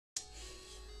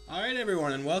Alright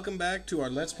everyone, and welcome back to our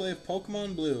Let's Play of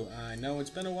Pokemon Blue. I know it's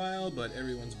been a while, but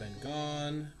everyone's been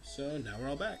gone, so now we're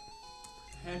all back.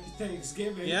 Happy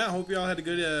Thanksgiving. Yeah, I hope you all had a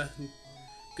good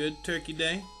turkey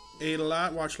day. Ate a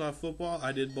lot, watched a lot of football.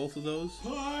 I did both of those.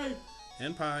 Pie!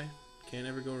 And pie. Can't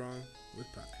ever go wrong with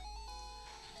pie.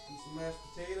 And some mashed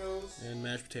potatoes. And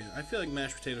mashed potatoes. I feel like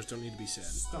mashed potatoes don't need to be said.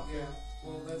 Stuff. Yeah,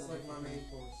 well that's like my main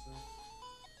course.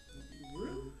 So.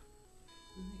 Really?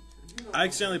 I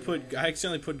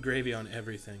accidentally put gravy on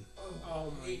everything.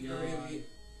 Oh my god. Gravy.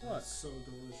 What? That's so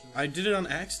delicious. I did it on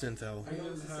accident though. We I know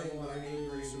didn't it's the have same, a lot but of I hate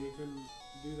gravy, so we gravy. couldn't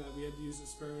do that. We had to use it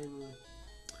sparingly.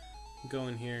 Go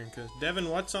in here, cause Devin,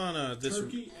 what's on this?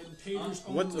 Turkey and taters.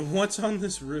 What's on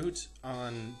this route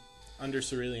on under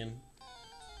Cerulean?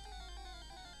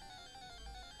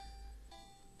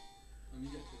 Let me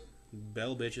get to it.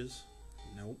 Bell bitches.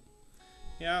 Nope.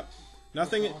 Yep.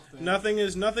 Nothing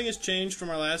has changed from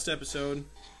our last episode.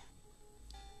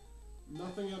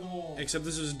 Nothing at all. Except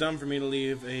this is dumb for me to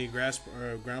leave a grass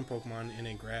or a ground Pokemon in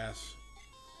a grass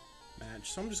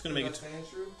match. So I'm just gonna make it.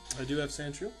 Sandshrew? I do have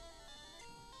Sandshrew.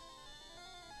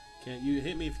 Can't you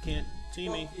hit me if you can't see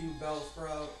me? Fuck you,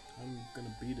 Bellsprout. I'm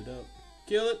gonna beat it up.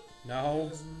 Kill it? No.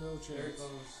 There's no Very chance.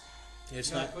 close. It's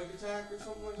You got not. a quick attack or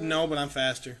something like that? No, but I'm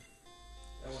faster.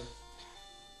 That works.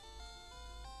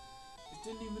 It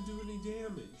didn't even do any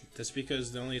damage. That's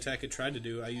because the only attack it tried to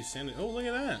do, I used Sand. Oh, look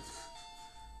at that.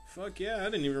 Fuck yeah, I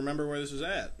didn't even remember where this was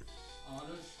at. Oddish,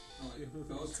 like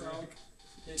Bellsprout, Tried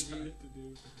Pidgey, to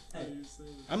do. How do you say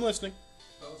that? I'm listening.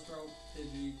 Bellsprout,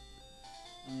 Pidgey,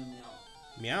 and then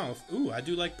Meowth. Ooh, I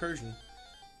do like Persian.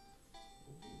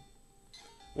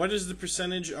 What is the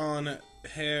percentage on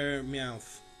hair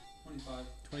Meowth? 25.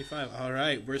 25.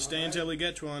 Alright, we're staying Alright. till we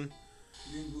get one.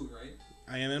 You're in blue, right?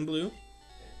 I am in blue.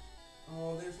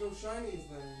 Oh, there's no shinies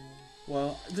then.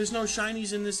 Well, there's no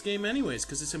shinies in this game anyways,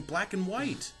 because it's in black and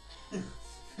white.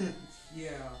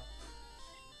 Yeah.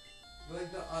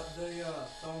 Like the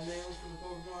thumbnails from the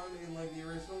Pokemon in like the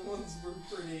original ones were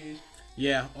pretty.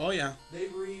 Yeah, oh yeah. They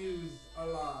reused a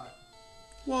lot.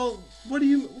 Well, what do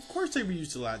you... Of course they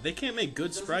reused a lot. They can't make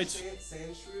good Doesn't sprites.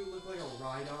 Sandshrew look like a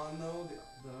Rhydon though?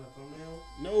 The thumbnail?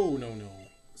 No, no, no.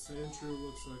 Sandshrew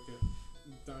looks like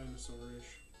a dinosaur-ish.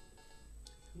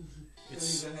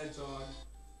 It's... He's a hedgehog.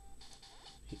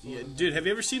 Yeah, dude, have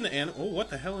you ever seen the animal? Oh, what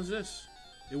the hell is this?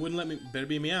 It wouldn't let me... Better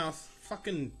be Meowth.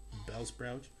 Fucking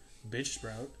Bellsprout. Bitch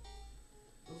Sprout.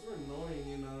 Those were annoying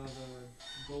in the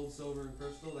gold, silver, and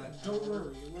crystal. That Don't tower.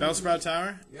 worry. it Bellsprout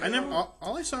Tower? Yeah. I never...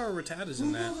 All I saw were Rattatas in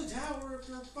Who that. built the tower if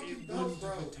you're a fucking It wouldn't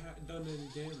have Bellsprout? done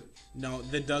any damage. No,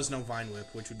 that does no Vine Whip,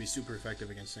 which would be super effective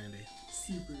against Sandy.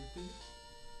 Super.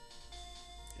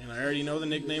 And I already know the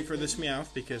nickname for this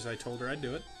Meowth because I told her I'd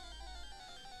do it.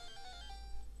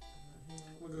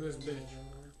 Look at this bitch.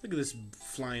 Look at this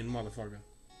flying motherfucker.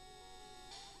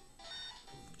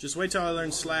 Just wait till I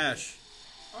learn Slash.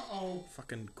 Uh-oh.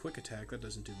 Fucking quick attack, that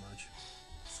doesn't do much.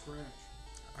 Scratch.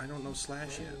 I don't know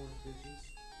Slash yet.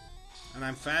 Bitches. And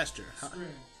I'm faster. Scratch.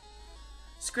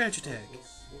 Scratch attack.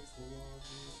 What's the law in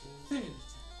this one? Finish.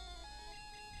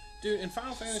 Dude, in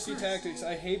Final Fantasy Tactics,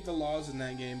 I hate the laws in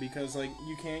that game because, like,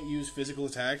 you can't use physical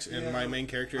attacks and Yeah, my main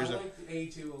character is I a... like the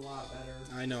A2 a lot better,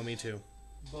 I know, me too.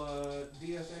 but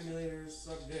DS emulators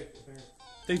suck dick, apparently.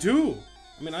 They do!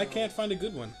 I mean, I can't find a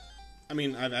good one. I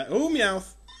mean, I've... Oh,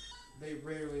 Meowth! They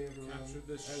rarely ever run Captured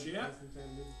this as shit.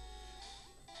 intended.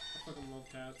 I fucking love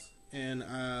cats. And,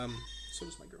 so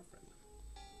does my girlfriend.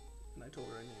 And I told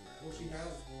her I named her Well, after she me. has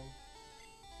one.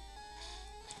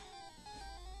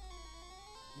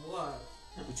 What?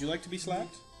 Would you like to be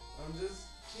slapped? I'm just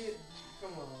kidding.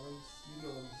 Come on, you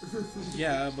know I'm just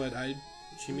Yeah, but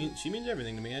she means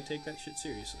everything to me. I take that shit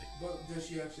seriously. But does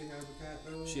she actually have a cat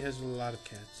though? She has a lot of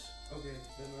cats. Okay,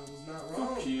 then I was not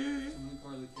wrong. Fuck you. I'm only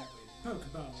part of the cat lady.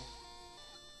 Pokeball.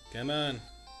 Come on.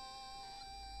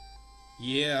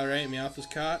 Yeah, alright, Meowth was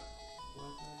caught.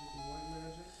 Black magic and white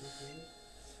magic. Okay.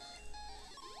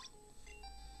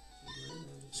 Gray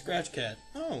magic. Scratch Cat.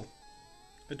 Oh.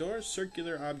 Adores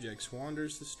circular objects,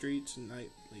 wanders the streets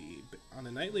on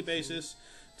a nightly basis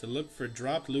to look for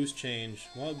dropped loose change.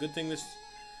 Well, good thing this...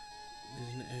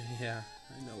 Yeah,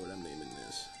 I know what I'm naming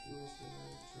this. What else did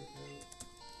I check out?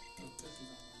 Oh, this is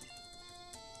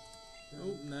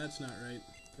Oh, that's not right.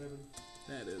 7.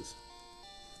 That is.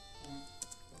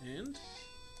 And?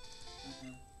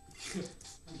 on.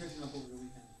 I'm catching up over the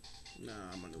weekend. Nah,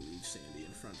 I'm gonna leave Sandy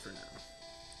in front for now.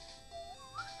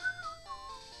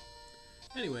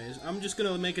 Anyways, I'm just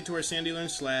gonna make it to where Sandy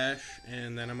learns Slash,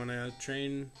 and then I'm gonna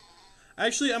train...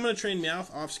 Actually, I'm gonna train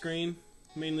Meowth off-screen,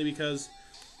 mainly because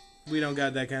we don't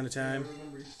got that kind of time. I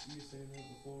remember you saying that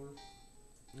before.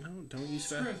 No, don't use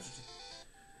fast. Scratched.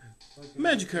 Like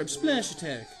Magikarp Splash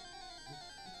Attack.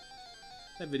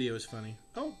 That video is funny.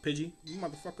 Oh, Pidgey.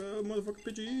 Motherfucker,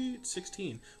 Pidgey. It's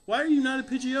 16. Why are you not a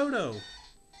Pidgeotto?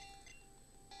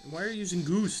 And why are you using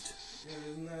Goost? Yeah,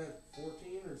 isn't that 14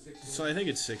 or 16? So I think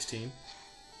it's 16.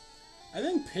 I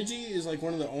think Pidgey is like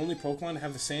one of the only Pokemon to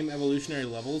have the same evolutionary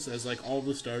levels as like all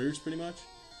the starters, pretty much.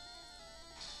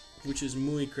 Which is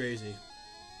muy crazy.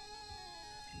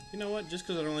 You know what? Just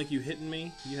because I don't like you hitting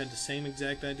me, you had the same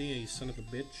exact idea, you son of a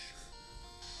bitch.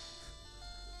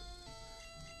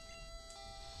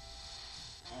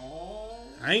 Oh.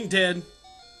 I ain't dead.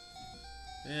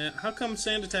 How come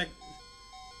Sand Attack...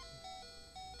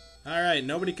 Alright,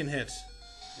 nobody can hit.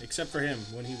 Except for him,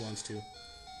 when he wants to.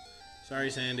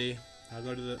 Sorry, Sandy. I'll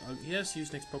go to the... yes,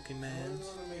 use next Pokemon.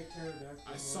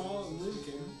 I saw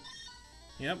Lincoln.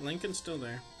 Yep, Lincoln's still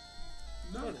there.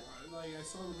 No, I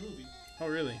saw the movie. Oh,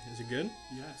 really? Is it good?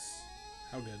 Yes.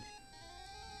 How good?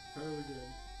 Fairly good.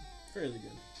 Fairly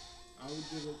good. I would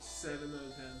give it 7 out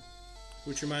of 10.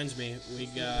 Which reminds me,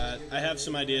 I have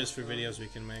some ideas for videos we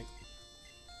can make.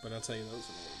 But I'll tell you those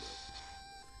in a little bit.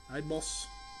 Alright, boss.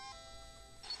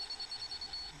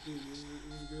 Dude, it was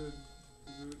good.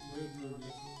 Good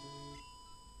movie.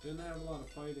 Didn't have a lot of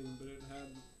fighting, but it had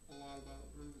a lot about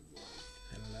Lincoln's life.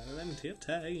 And a lot of them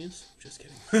titties. Just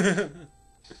kidding. He had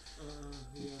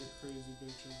a crazy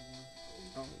bitch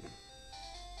over Oh.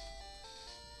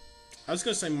 I was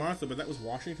gonna say Martha, but that was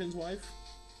Washington's wife.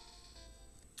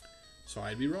 So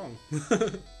I'd be wrong.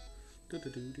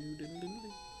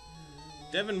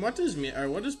 Devin, what does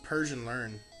Persian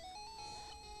learn?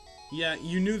 Yeah,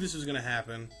 you knew this was gonna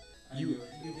happen. You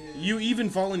even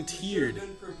volunteered. You should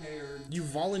have been prepared. You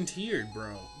volunteered,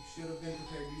 bro. You should have been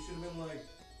prepared. You should have been like,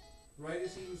 right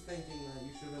as he was thinking that,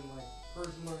 you should have been like,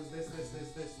 Persian learns this, and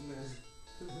this.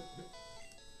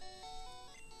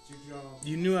 It's your job.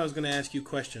 You knew I was gonna ask you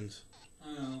questions.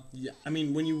 I know. Yeah, I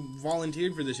mean, when you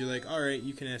volunteered for this, you're like, all right,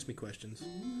 you can ask me questions.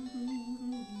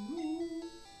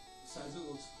 Besides, it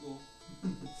looks cool.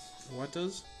 What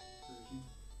does? Persian.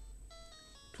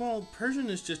 Well, Persian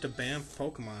is just a Banff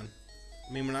Pokemon.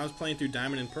 I mean, when I was playing through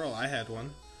Diamond and Pearl, I had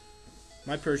one.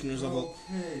 My Persian was level.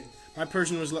 Okay. My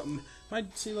Persian was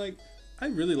I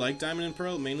really like Diamond and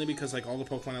Pearl mainly because like all the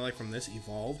Pokemon I like from this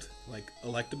evolved, like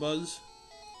Electabuzz.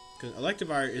 Because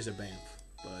Electivire is a Banff,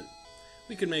 but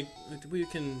we can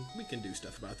do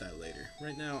stuff about that later.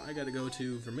 Right now, I gotta go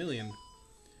to Vermilion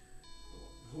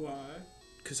Why?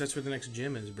 because that's where the next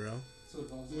gym is, bro. So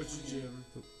it's also Which gym?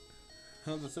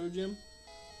 Huh? The third gym?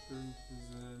 Or is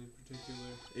there any particular?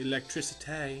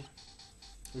 Electricity.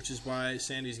 Which is why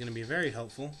Sandy's gonna be very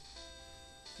helpful.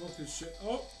 Fuck this shit.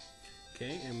 Oh!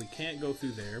 Okay, and we can't go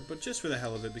through there, but just for the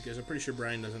hell of it, because I'm pretty sure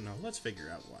Brian doesn't know. Let's figure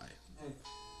out why. Hey,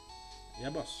 Yeah,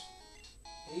 boss.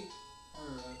 8, or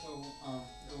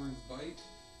it learns Bite,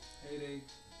 Payday,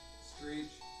 Screech,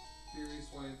 Fury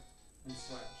Swipe, and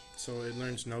Slash. So it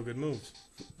learns no good moves.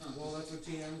 No, Well, that's what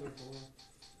TMs are for.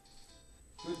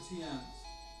 good TMs.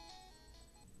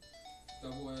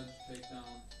 Double Edge,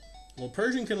 Takedown. Well,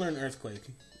 Persian can learn Earthquake.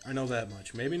 I know that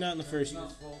much. Maybe not in the first... No.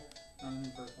 Useful. Not in the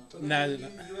first one. But Nah, then you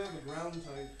do have a ground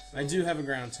type. So, I do have a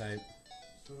ground type.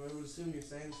 So I would assume your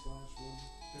Sand Slash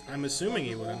would. I'm assuming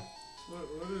he would.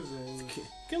 What is all this?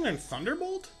 Can learn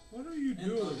Thunderbolt? What are you And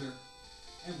doing? Thunder.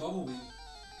 And Bumblebee.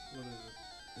 What is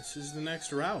it? This is the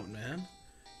next route, man.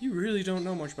 You really don't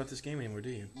know much about this game anymore, do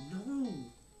you? No!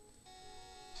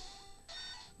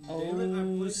 Oh, Damn it, I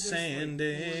played this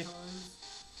Sandy. like 4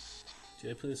 times.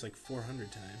 Dude, I played this like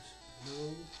 400 times.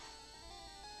 No.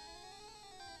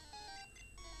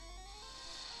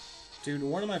 Dude,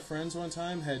 one of my friends one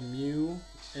time had Mew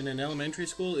in an elementary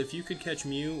school. If you could catch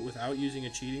Mew without using a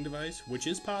cheating device, which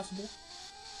is possible,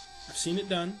 I've seen it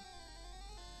done.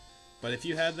 But if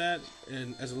you had that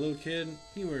and as a little kid,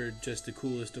 you were just the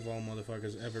coolest of all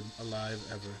motherfuckers ever alive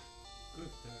ever. Good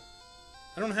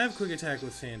that. I don't have quick attack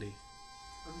with Sandy.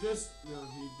 I'm just. No,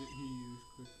 he used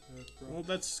quick attack, bro. Well,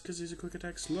 that's because he's a quick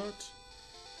attack slut.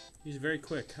 He's very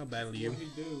quick. How bad are you? What he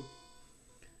do?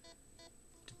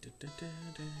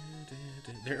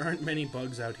 There aren't many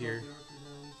bugs out here.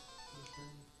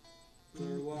 There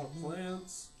are a lot of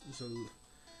plants. So,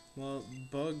 well,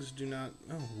 bugs do not.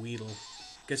 Oh, Weedle.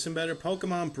 Get some better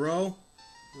Pokemon, bro.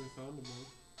 We found a bug.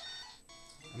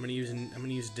 I'm gonna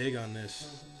use Dig on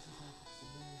this.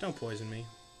 Don't poison me.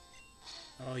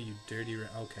 Oh, you dirty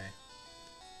okay.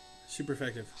 Super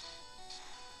effective.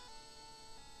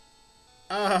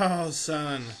 Oh,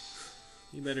 son.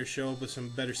 You better show up with some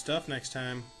better stuff next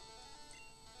time.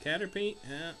 Caterpie?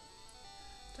 Yeah.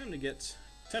 Time to get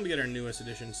our newest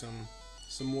edition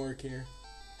some work here.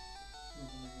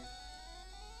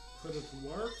 Put it to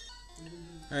work?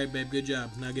 Alright, babe, good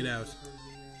job. Now get out.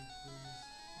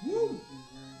 Woo!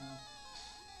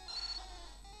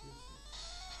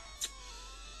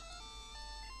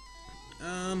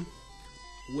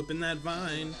 Whipping that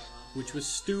vine, which was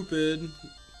stupid.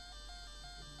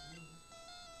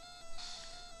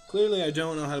 Clearly, I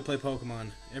don't know how to play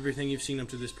Pokemon. Everything you've seen up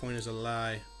to this point is a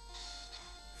lie.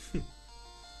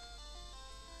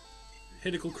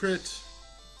 Hitical crit.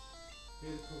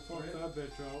 Fuck that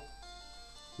bitch out.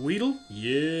 Weedle?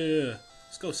 Yeah.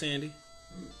 Let's go, Sandy.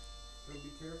 Gotta be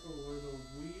careful where the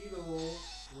Weedle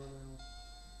run out.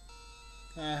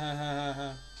 Ha ha ha ha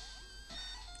ha.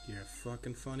 You're a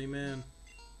fucking funny man.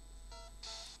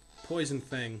 Poison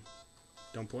thing.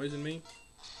 Don't poison me.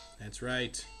 That's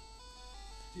right.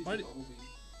 Why did-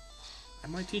 I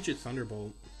might teach it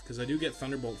Thunderbolt, because I do get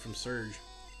Thunderbolt from Surge.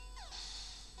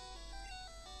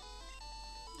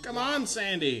 Come on,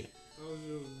 Sandy! That was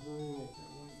just brutal.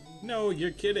 No,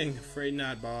 you're kidding. Afraid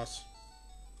not, boss.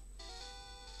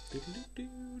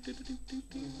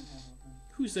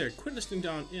 Who's there? Quit listening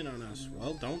down in on us.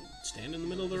 Well, don't stand in the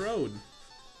middle of the road.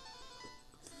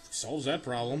 Solves that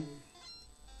problem.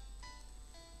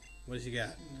 What does he got?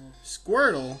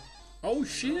 Squirtle? Oh,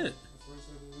 shit.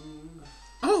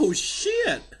 Oh,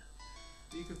 shit!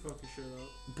 You can fuck your shit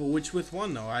up. But which with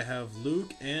one, though? I have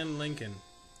Luke and Lincoln.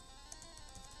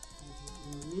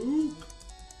 Luke?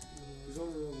 He's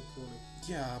only level 20.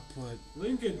 Yeah, but...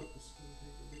 Lincoln!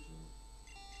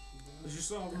 As you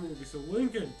saw the movie, so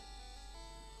Lincoln!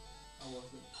 How was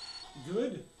it?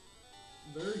 Good.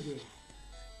 Very good.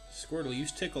 Squirtle,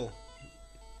 use Tickle.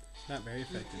 Not very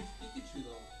effective. Pikachu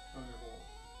though,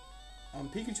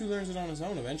 Thunderbolt. Pikachu learns it on his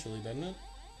own eventually, doesn't it?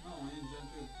 No, only in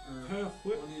Gen 2. Or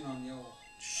Half-wit. only on Yellow.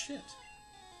 Shit.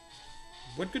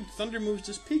 What good Thunder moves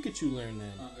does Pikachu learn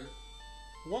then? Thunder.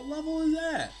 What level is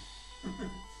that?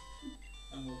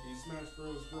 I'm looking. Smash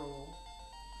Bros. Brawl.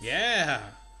 Yeah!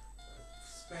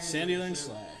 Standard Sandy learns shit.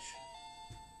 Slash.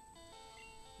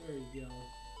 There you go.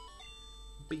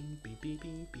 Beep, beep, beep,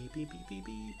 beep, beep, beep, beep, beep, beep,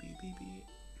 beep, beep, beep.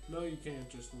 No, you can't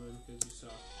just win because you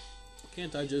suck.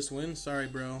 Can't I just win? Sorry,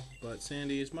 bro. But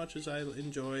Sandy, as much as I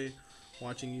enjoy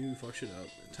watching you fuck shit up,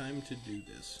 time to do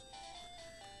this.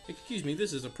 Excuse me,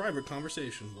 this is a private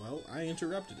conversation. Well, I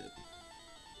interrupted it.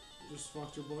 You just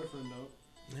fucked your boyfriend up.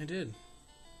 I did.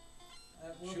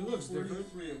 At She level looks different.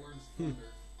 43, it learns Thunder.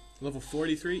 Level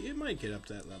 43? It might get up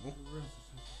to that level.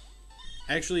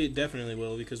 Actually, it definitely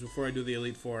will, because before I do the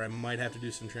Elite Four, I might have to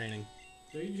do some training.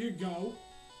 There you go.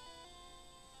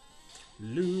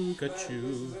 Look at This is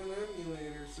you. an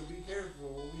emulator, so be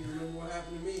careful. You remember what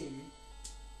happened to me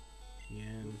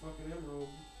Yeah. with fucking Emerald.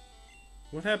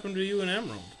 What happened to you in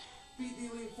Emerald? Beat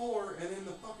the Elite Four, and then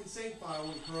the fucking save file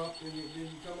went corrupt, and it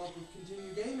didn't come up with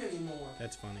continue game anymore.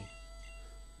 That's funny.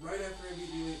 Right after I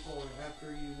beat the Elite Four,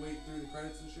 after you wait through the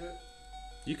credits and shit.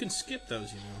 You can skip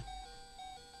those, you know.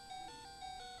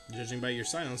 Judging by your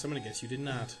silence, I'm gonna guess you did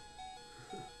not.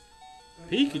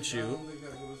 Pikachu? I don't think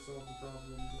that would have solved the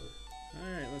problem, but...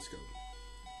 Alright, let's go.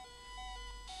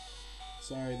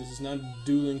 Sorry, this is not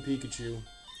dueling Pikachu.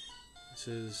 This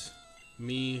is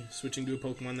me switching to a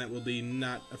Pokemon that will be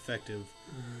not effective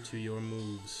to your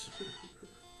moves.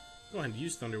 Go ahead,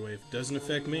 use Thunder Wave. Doesn't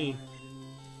affect me.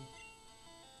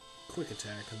 Quick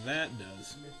attack, that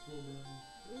does.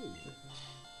 Ooh.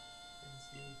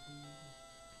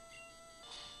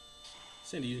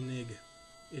 Sandy, use Nig.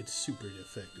 It's super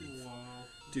effective. Wow.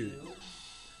 Dude,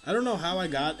 I don't know how I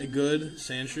got a good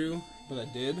Sandshrew, but I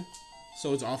did.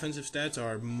 So its offensive stats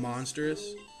are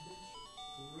monstrous.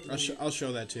 I'll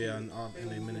show that to you in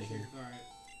a minute here. Alright.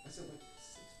 I said like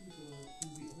 6 people,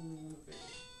 he's the only one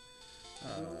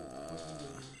that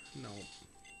failed. No.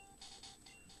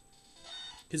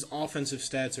 His offensive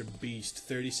stats are beast.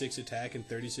 36 attack and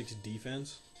 36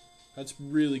 defense. That's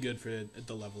really good for it at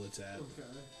the level it's at. Okay.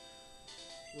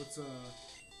 What's Luke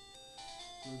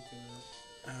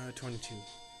 22.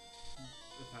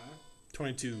 attack?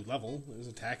 22 level. His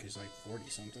attack is like 40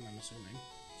 something, I'm assuming.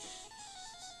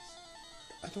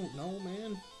 I don't know,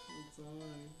 man. It's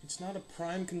alright. It's not a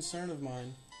prime concern of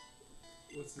mine.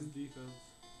 What's his defense?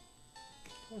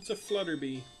 Oh, it's a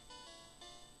Flutterby.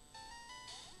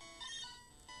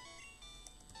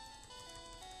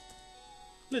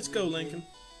 Let's go, Lincoln.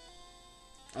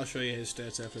 I'll show you his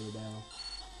stats after the battle.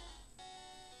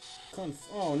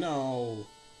 Oh no!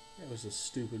 That was a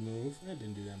stupid move. That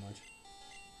didn't do that much.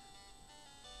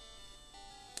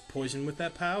 Poison with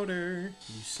that powder,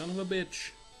 you son of a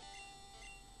bitch.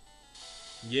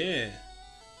 Yeah.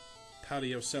 Powder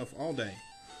yourself all day.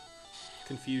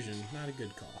 Confusion, not a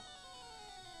good call.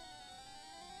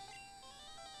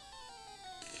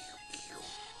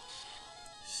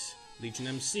 Leeching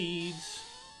them seeds.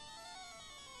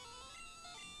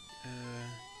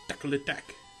 Tackle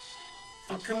attack.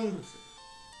 Fucking.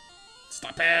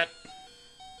 Stop it!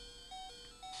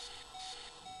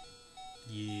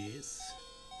 Yes.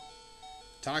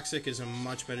 Toxic is a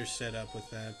much better setup with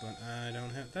that, but I don't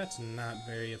have... That's not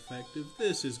very effective.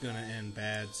 This is gonna end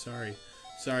bad. Sorry.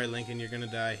 Sorry, Lincoln, you're gonna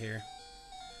die here.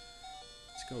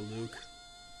 Let's go, Luke.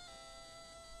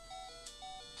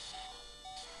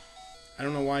 I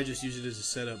don't know why I just used it as a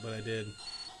setup, but I did.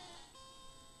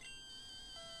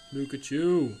 Look at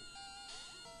you.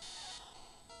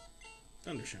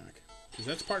 Thundershock. Because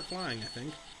that's part flying, I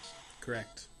think.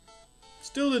 Correct.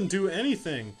 Still didn't do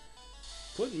anything.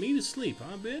 Putting me to sleep,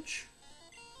 huh, bitch?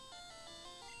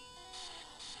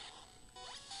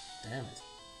 Damn it.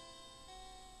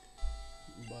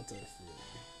 Butterfree.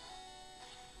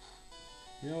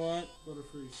 You know what?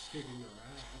 Butterfree's kicking your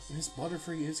ass. This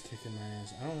Butterfree is kicking my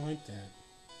ass. I don't like that.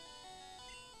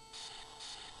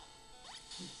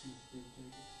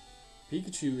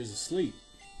 Pikachu is asleep.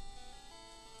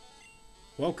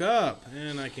 Woke up,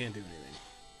 and I can't do anything.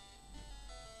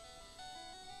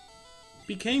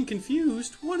 Became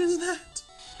confused? What is that?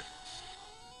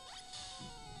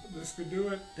 This could do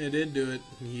it. It did do it.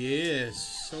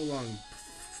 Yes. So long,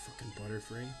 fucking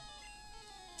Butterfree.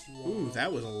 Wow. Ooh,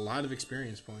 that was a lot of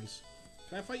experience points.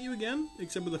 Can I fight you again?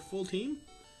 Except with a full team?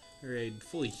 Or a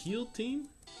fully healed team?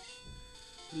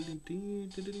 How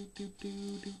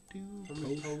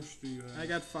many posts do you have? I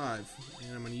got 5,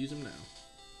 and I'm gonna use them now.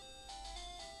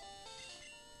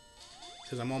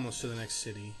 Because I'm almost to the next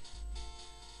city.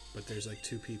 But there's like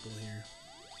 2 people here.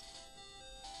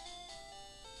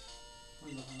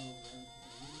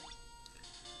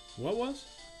 What was?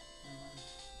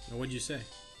 Or what'd you say?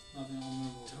 Nothing, I'll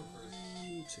move over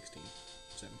first. 16,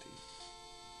 17,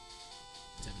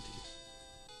 17.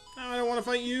 No, I don't want to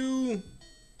fight you!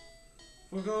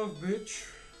 Fuck off, bitch.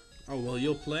 Oh, well,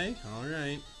 you'll play?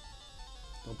 Alright.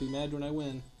 Don't be mad when I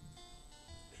win.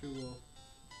 She will.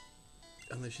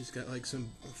 Unless she's got, like, some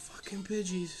fucking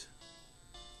Pidgeys.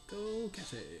 Go,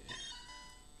 Cassie.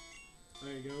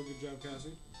 There you go. Good job,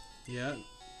 Cassie. Yeah,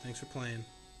 thanks for playing.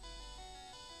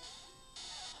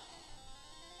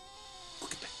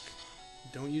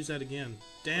 Don't use that again.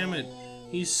 Damn it.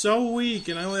 He's so weak,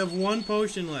 and I only have 1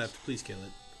 potion left. Please kill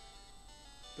it.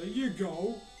 There you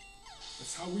go.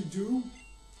 That's how we do.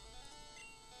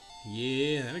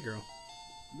 Yeah, that a girl.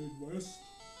 Midwest.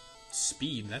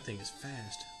 Speed, that thing is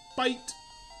fast. Bite!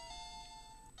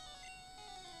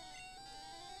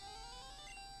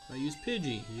 I use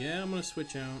Pidgey. Yeah, I'm gonna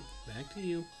switch out. Back to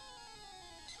you.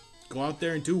 Go out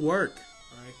there and do work.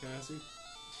 Alright, Cassie.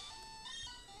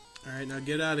 Alright, now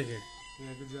get out of here.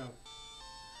 Yeah, good job.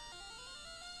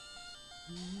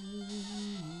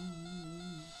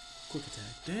 Quick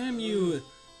attack. Damn you!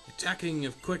 Attacking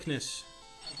of quickness.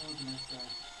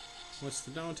 What's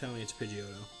the... Don't tell me it's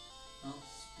Pidgeotto. Oh,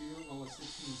 Spear, level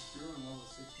 16 Spear and level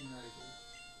 16 Eradicate.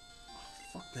 Oh,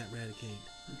 fuck that Raticate.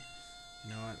 You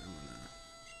know what? I'm gonna...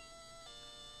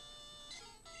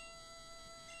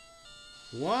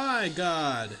 Why,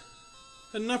 God?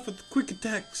 Enough with the quick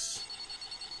attacks.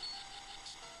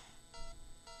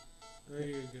 There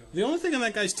you go. The only thing on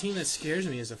that guy's team that scares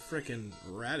me is a frickin'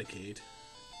 Raticate.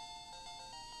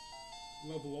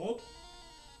 Level up.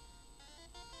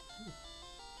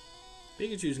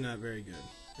 Pikachu's not very good.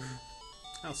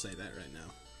 I'll say that right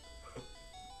now.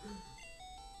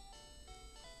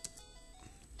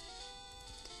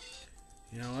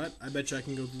 You know what? I bet you I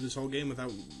can go through this whole game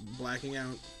without blacking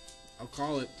out. I'll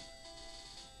call it.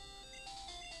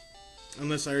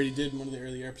 Unless I already did in one of the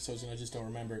earlier episodes and I just don't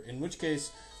remember. In which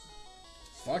case,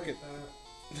 fuck it.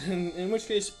 In which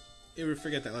case, it would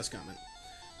forget that last comment.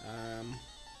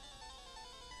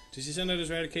 Does he send out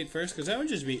his Raticate first? Because that would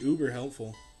just be uber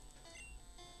helpful.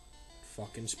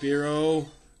 Fucking Spearow.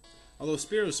 Although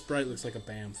Spearow's sprite looks like a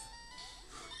Bamf.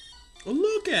 Oh,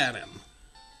 look at him!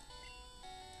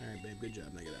 Alright, babe, good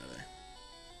job. Now get out of there.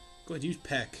 Go ahead, use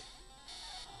Peck.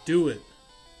 Do it.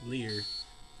 Leer.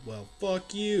 Well,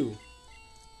 fuck you.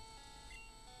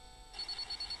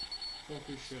 Fuck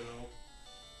this shit out.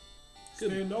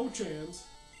 Good. Stand no chance.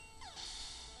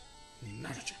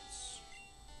 Not a chance.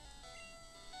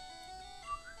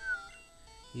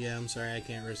 Yeah, I'm sorry, I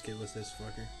can't risk it with this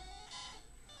fucker.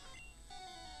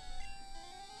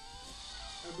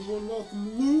 Everyone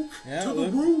welcome Luke Yeah, to the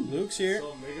room. Luke's here.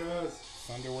 So make us.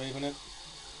 Thunder waving it.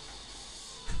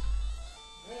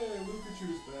 Hey, look at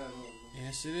you's bad.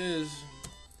 Yes, it is.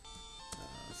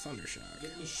 Thundershock.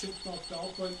 Getting the shit fucked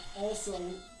up, but also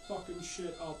fucking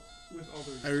shit up with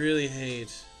others. I really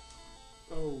hate.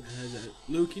 Oh.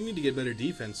 Luke, you need to get better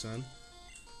defense, son.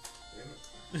 Damn it.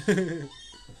 Alright,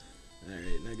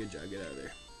 now good job. Get out of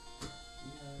there.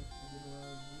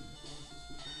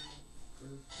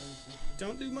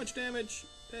 Don't do much damage.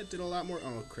 That did a lot more.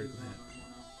 Oh, critical hit.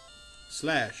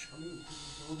 Slash.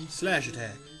 Slash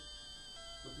attack.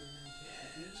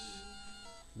 Yes.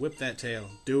 Whip that tail.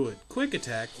 Do it. Quick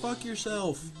attack. Fuck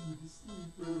yourself.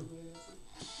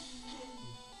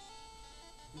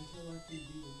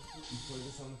 You play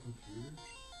this on the computer?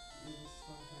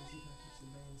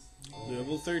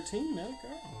 Level 13, now go.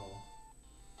 Oh.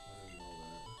 I didn't know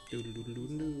that.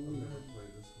 Doodle-doodle-doodle-doo. I've never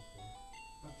played this before.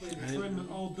 I've played the tournament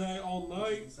all day, all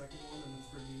night. The second one, and it's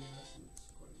for DS, and it's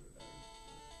quite a bit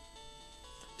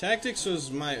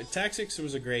better. Tactics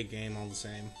was a great game all the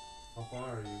same. How far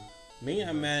are you? Me,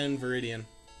 I'm in Viridian.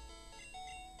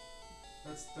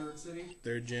 That's third city?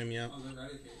 Third gym, yeah. Oh, they're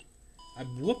Eradicate. I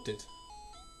whooped it.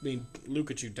 I mean,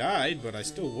 Lukachu died, but I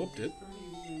still whooped it.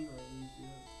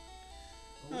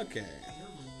 Okay.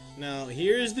 Now,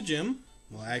 here is the gym.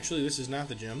 Well, actually, this is not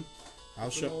the gym. I'll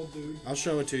show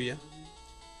it to you.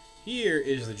 Here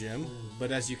is the gym,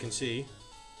 but as you can see,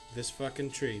 this fucking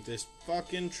tree.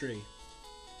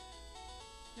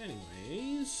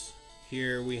 Anyways,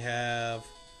 here we have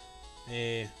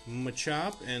a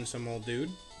Machop and some old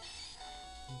dude.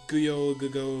 Guyo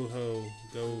go ho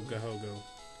go go ho go.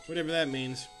 Whatever that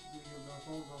means.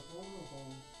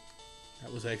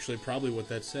 That was actually probably what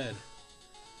that said.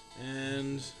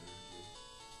 And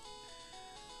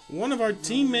one of our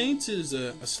teammates is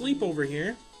asleep over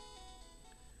here.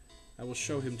 I will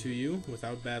show him to you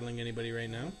without battling anybody right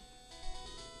now.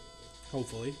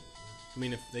 Hopefully. I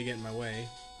mean, if they get in my way,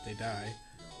 they die.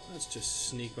 Let's just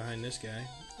sneak behind this guy.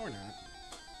 Or not.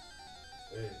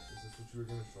 Hey, is this what you were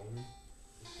gonna show me?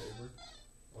 This paper?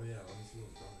 Oh yeah, let me see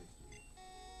what drawings do.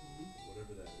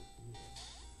 Whatever that is.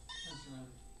 That's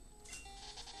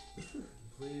right.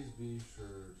 Please be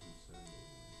sure to send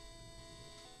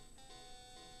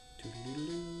me.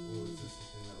 Oh, is this the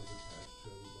thing that was attached to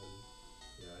everybody?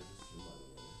 Yeah, I just threw mine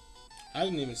away. I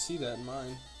didn't even see that in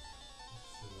mine.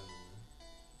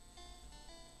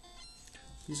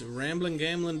 He's a rambling,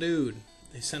 gambling dude.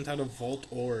 They sent out a Volt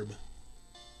Orb.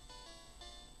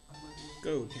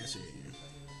 Go, Cassie.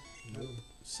 Nope.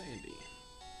 Sandy.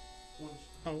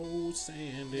 Oh,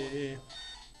 Sandy.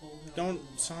 Don't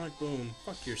Sonic Boom.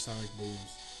 Fuck your Sonic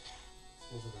Booms.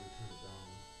 Suppose I better turn it down.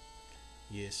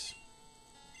 Yes.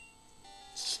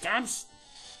 Stop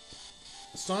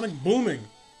Sonic booming.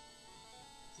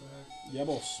 Zach, Yeah,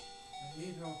 boss. I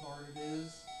hate how hard it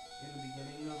is in the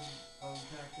beginning of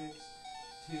tactics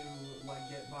to like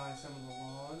get by some of the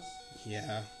laws.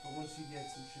 Yeah. But once you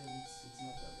get some shit, it's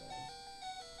not that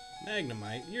bad.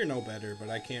 Magnemite, you're no better, but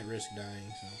I can't risk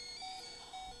dying, so.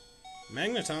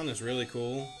 Magneton is really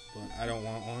cool, but I don't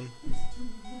want one.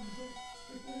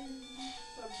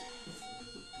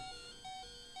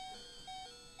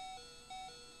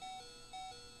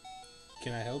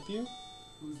 Can I help you?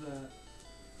 Who's that?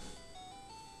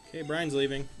 Okay, Brian's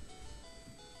leaving.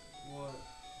 What?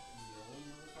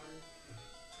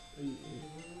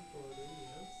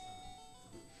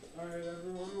 Alright,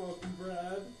 everyone, welcome,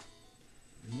 Brad.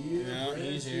 No,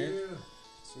 he's here.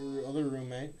 It's our other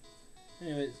roommate.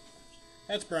 Anyways,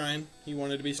 that's Brian. He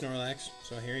wanted to be Snorlax,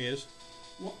 so here he is.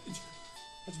 What?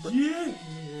 That's Yeah!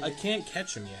 I can't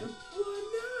catch him yet. Why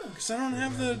not? Because I don't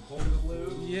have the...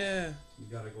 Yeah. You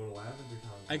gotta go to Lavender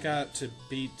Town. I got to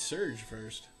beat Surge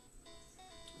first.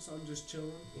 So I'm just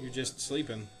chilling. You're just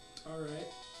sleeping. Alright,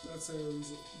 that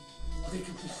sounds like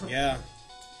a plan. Yeah.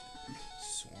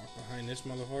 Just walk behind this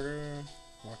motherfucker.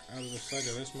 Walk out of the sight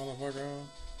of this motherfucker.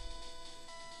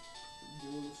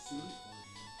 Doing a suit.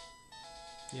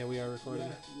 Yeah, we are recording.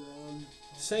 Yeah, you're on.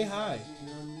 Say hi.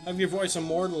 You're on. Have your voice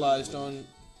immortalized on... If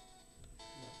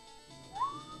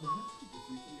we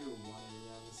can do a 180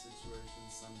 on this situation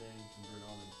Sunday and convert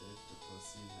all the bit to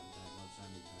pussy and have that much on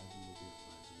your head, you will be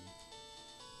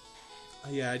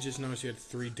a legend. Yeah, I just noticed you had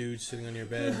 3 dudes sitting on your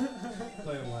bed.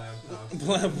 Playing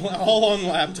laptop. All on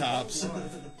laptops.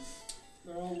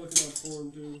 They're all looking up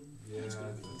porn, too. Yeah, that's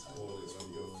totally what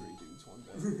I'm going. 3 dudes, 1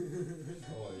 bed.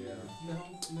 Oh yeah. No.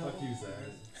 Fuck you, Zach.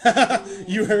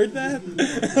 You heard that?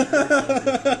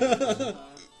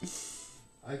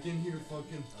 I can hear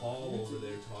fucking Paul over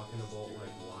there talking about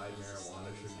like why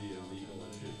marijuana should be illegal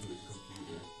and shit to his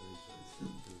computer.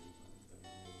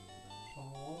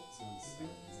 Paul?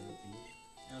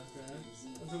 Okay.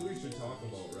 That's what we should talk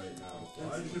about right now.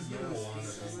 Why should marijuana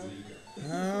be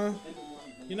legal?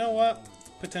 You know what?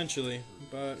 Potentially.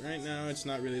 But right now, it's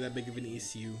not really that big of an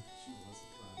issue.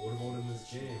 What about in this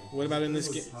game? What about in this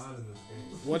It was game? hot in this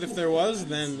game. What if there was?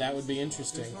 Then that would be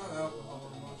interesting. There's not alcohol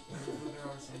in much, but there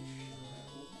are some.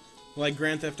 Like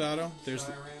Grand Theft Auto, there's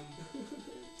Skyrim.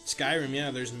 Skyrim. Yeah,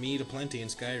 there's meat aplenty in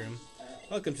Skyrim.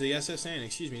 Welcome to the SSN.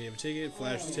 Excuse me, do you have a ticket?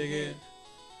 Flash the ticket.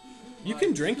 You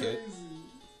can drink it.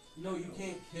 No, you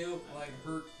can't kill, like,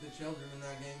 hurt the children in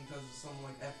that game because of some,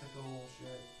 like, ethical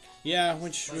shit. Yeah,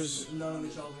 which Like, was none of the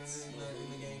children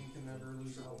in the game can ever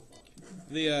lose a whole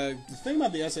fuck. the thing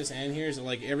about the SSN here is that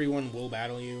like everyone will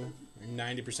battle you.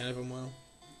 90% of them will.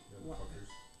 What?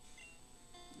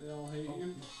 They all hate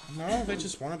you. No, they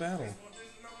just want to battle.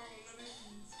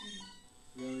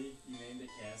 Really? You named it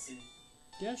Cassie?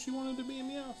 Yeah, she wanted to be a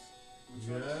Meowth.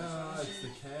 Yeah, it's the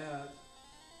cat.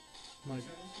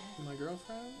 My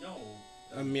girlfriend? No.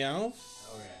 A Meowth?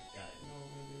 Okay, got it. No,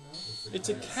 maybe not. It's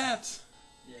a cat.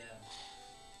 Yeah.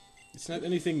 It's not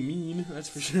anything mean, that's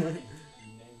for sure. You named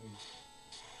me.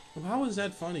 Well, how is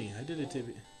that funny? I did it to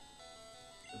be.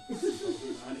 The pussy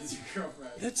Pokemon is your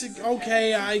girlfriend. That's It's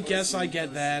okay. cat, I it's a guess I pussy, get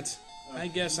pussy. that. Oh. I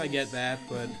guess I get that,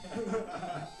 but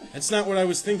that's not what I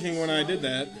was thinking when I did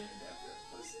that.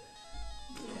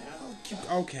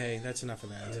 Okay, that's enough of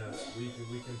that. Yes, we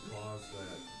can pause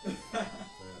that. That for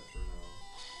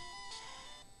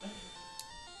now.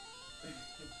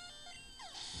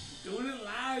 Doing it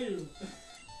live.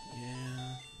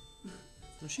 Yeah.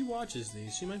 Well, she watches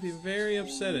these. She might be very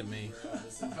upset at me. We're on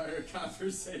this entire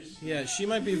conversation. Yeah, she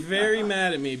might be very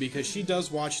mad at me because she does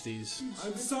watch these.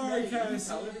 I'm sorry, Cass.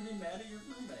 Tell her to be mad at your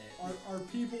roommate. Our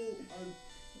people, our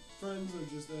friends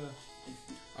are just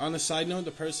On a side note,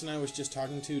 the person I was just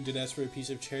talking to did ask for a piece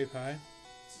of cherry pie.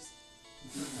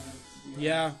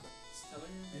 Yeah, Just tell her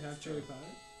You have cherry pie?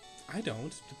 I don't.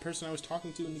 The person I was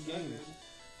talking to in the game.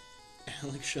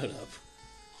 Alex, shut up.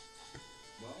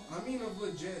 Well, I mean, of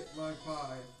legit, like,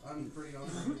 pie. I'm pretty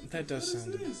honest. That does What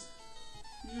sound. is this?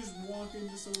 You just walk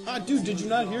into someone's Ah, house dude, and did you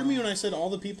not hear me when I said all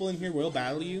the people in here will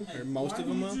battle you? Or most of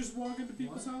them Why will? do you just walk into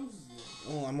people's houses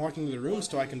then? Well, I'm walking to the rooms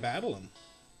so I can battle them.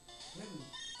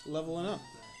 Leveling up.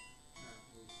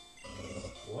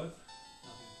 What? What are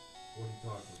you talking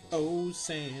about? Oh, I'm about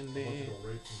Sandy. to go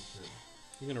rape some shit.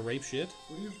 You're gonna rape shit?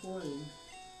 What are you playing?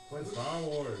 Play Star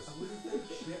Wars. I wouldn't think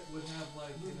shit would have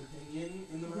like an opinion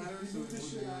in the matter, so Look it at the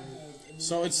shit I wouldn't. have. and then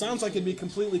So it sounds like it'd be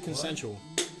completely consensual.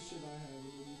 look at the shit I have, and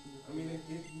then you can I mean, it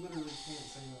literally can't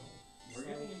say no. we're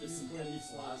getting into some heavy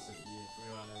philosophy if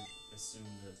we want to assume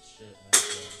that shit has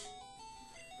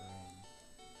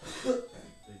a big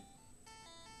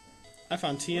I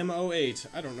found TM08.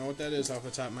 I don't know what that is off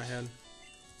the top of my head.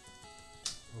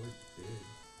 Probably big.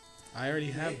 I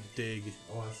already have Dig.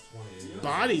 Oh, that's 28.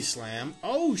 Body Slam?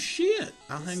 Oh, shit!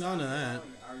 I'll hang on to that.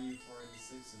 RU486s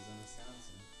in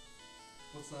Wisconsin.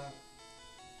 What's that?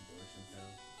 Abortion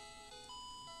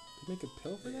pill. They make a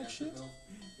pill for that shit? Yeah,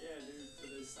 dude, but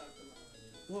they stopped them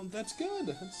out. Well, that's good.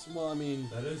 That's, well, I mean,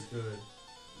 That is good.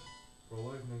 Pro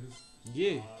life, niggas.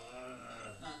 yeah.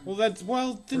 Well, that's,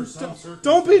 well, then For some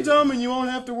don't be circumstances. dumb and you won't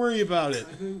have to worry about it.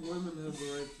 I think women have the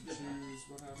right to choose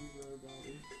what happens to their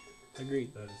body.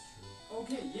 Agreed. That is true.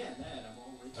 Okay, yeah, that, I'm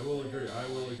all with I you will there. agree. I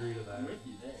will agree to that. I'm with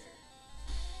you there.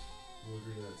 We'll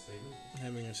agree to that statement.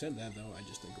 Having said that, though, I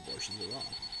just think abortions are wrong.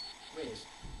 Wait.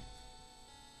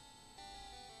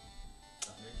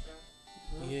 Thunderstruck?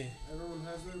 Well, Yeah. Everyone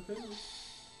has their opinion.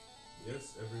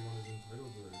 Yes, everyone is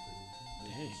entitled to their opinion.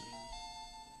 Dang.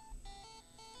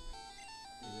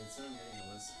 Dude, that's what I'm getting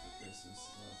a list for Christmas.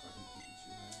 Is a fucking Pikachu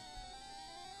hat.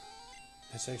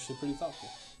 That's actually pretty thoughtful.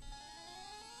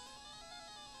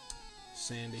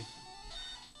 Sandy.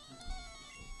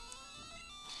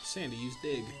 Sandy, use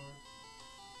Dig.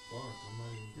 Fuck, I'm not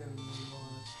even Get him kidding.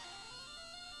 anymore.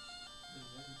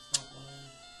 Stop lying.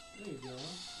 There you go.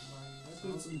 Lying. That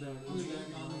did some damage. Who's that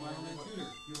on the my tutor?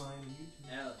 You lying to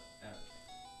YouTube? Al,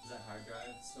 is that hard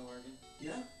drive still working?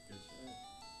 Yeah. Good shit.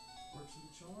 Works with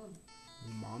the charm.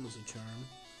 Mom is a charm.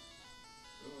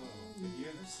 Oh, have you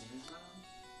ever seen his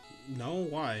mom? No,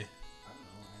 why? I don't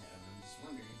know, I haven't. I'm just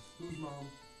wondering. Whose mom?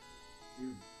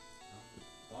 Dude.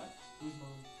 What? Whose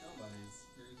mom? Nobody's.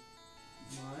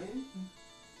 Mine?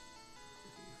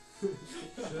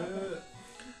 Shit.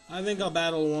 I think I'll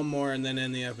battle one more and then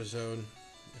end the episode.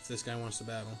 If this guy wants to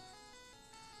battle.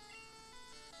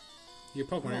 Your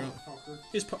Pokemon.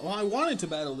 You're Motherfucker. well, I wanted to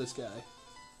battle this guy.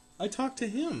 I talked to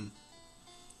him.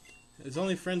 His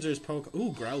only friends are his Poke.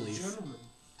 Ooh, Growlithe. Gentlemen.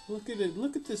 Look at it.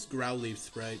 Look at this Growlithe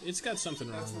sprite. It's got something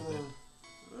wrong That's with it. wrong.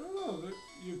 I don't know.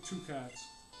 You have two cats.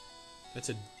 That's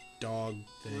a dog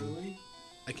thing. Really?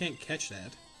 I can't catch that.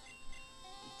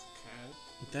 It's a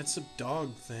cat. That's a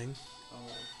dog thing. Oh.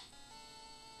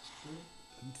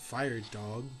 Fire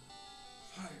dog.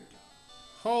 Fire dog.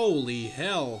 Holy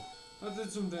hell. That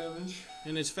did some damage.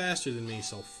 And it's faster than me,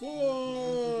 so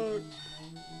fuck.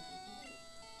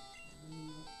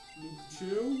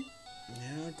 Chew?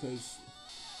 Yeah, cause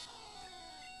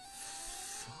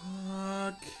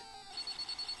fuck.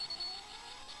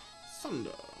 Thunder.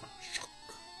 Shock.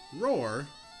 Roar.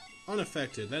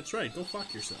 Unaffected. That's right. Go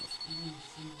fuck yourself.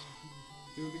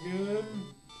 Do it again.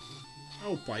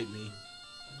 Oh, bite me.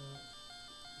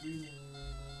 Boom.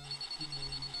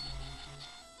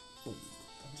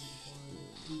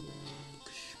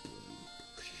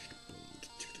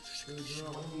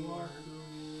 One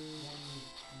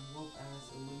whoop ass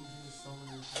illusion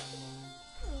summoner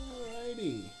from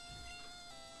Alrighty.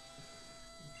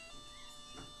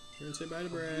 You're gonna say bye to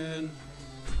Brad.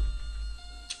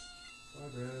 Bye,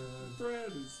 Brad.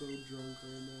 Brad is so drunk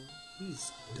right now. He's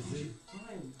Is it?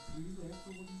 Fine. You left for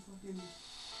what you fucking.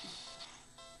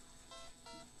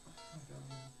 Oh my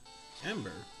god.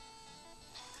 Ember.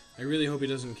 I really hope he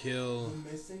doesn't kill.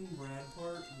 The missing Brad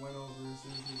part went over as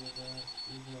soon as he did that.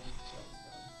 Even though that was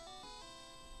done.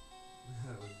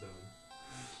 That was dumb.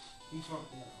 He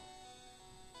fucked it out.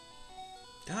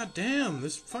 God damn,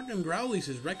 this fucking Growlies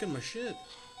is wrecking my shit.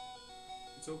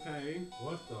 It's okay.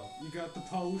 What the? You got the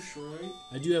posh, right?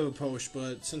 I do have a post,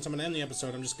 but since I'm gonna end the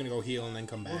episode, I'm just gonna go heal and then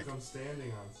come back. Look, I'm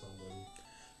standing on somebody.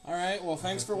 Alright, well,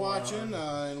 thanks for watching,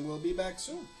 and we'll be back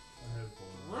soon. I had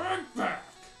fun. Right back.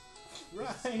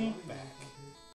 Right back.